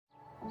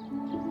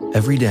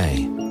Every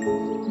day,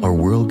 our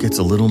world gets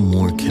a little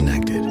more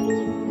connected,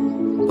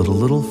 but a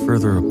little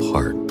further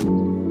apart.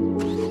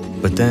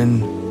 But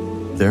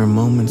then, there are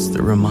moments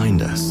that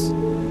remind us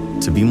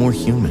to be more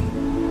human.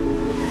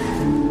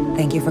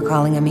 Thank you for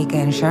calling Amica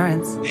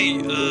Insurance. Hey,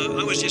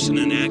 I was just in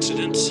an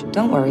accident.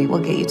 Don't worry, we'll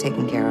get you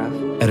taken care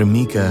of. At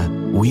Amica,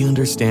 we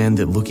understand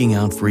that looking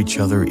out for each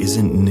other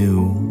isn't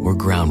new or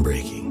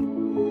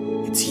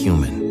groundbreaking. It's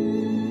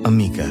human.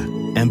 Amica,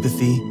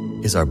 empathy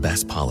is our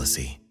best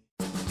policy.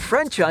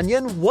 French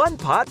onion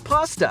one-pot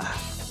pasta.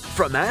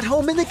 From At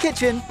Home in the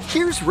Kitchen,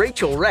 here's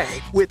Rachel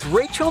Ray with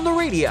Rachel on the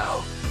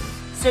Radio.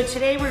 So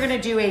today we're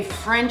gonna do a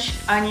French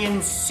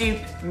onion soup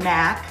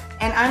mac,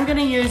 and I'm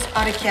gonna use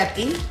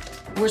orecchiette.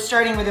 We're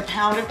starting with a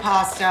pound of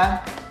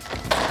pasta,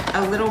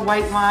 a little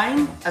white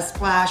wine, a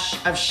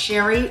splash of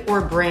sherry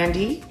or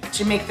brandy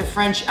to make the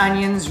French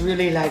onions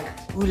really like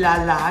ooh la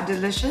la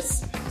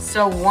delicious.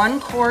 So 1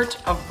 quart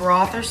of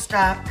broth or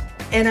stock,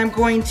 and I'm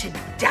going to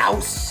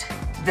douse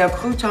the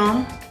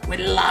crouton with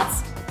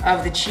lots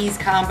of the cheese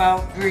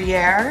combo,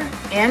 Gruyere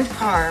and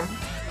Parm.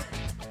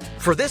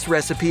 For this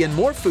recipe and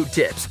more food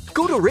tips,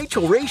 go to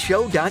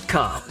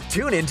RachelRayShow.com.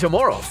 Tune in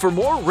tomorrow for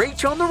more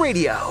Rach on the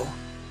Radio.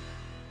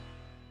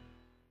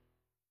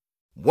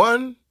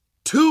 1,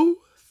 2,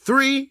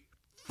 3,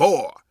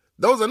 4.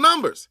 Those are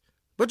numbers.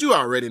 But you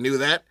already knew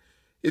that.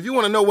 If you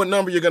want to know what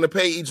number you're going to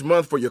pay each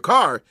month for your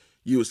car,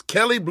 use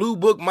Kelley Blue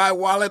Book My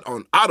Wallet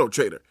on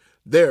AutoTrader.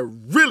 They're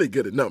really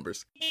good at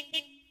numbers.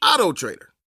 AutoTrader.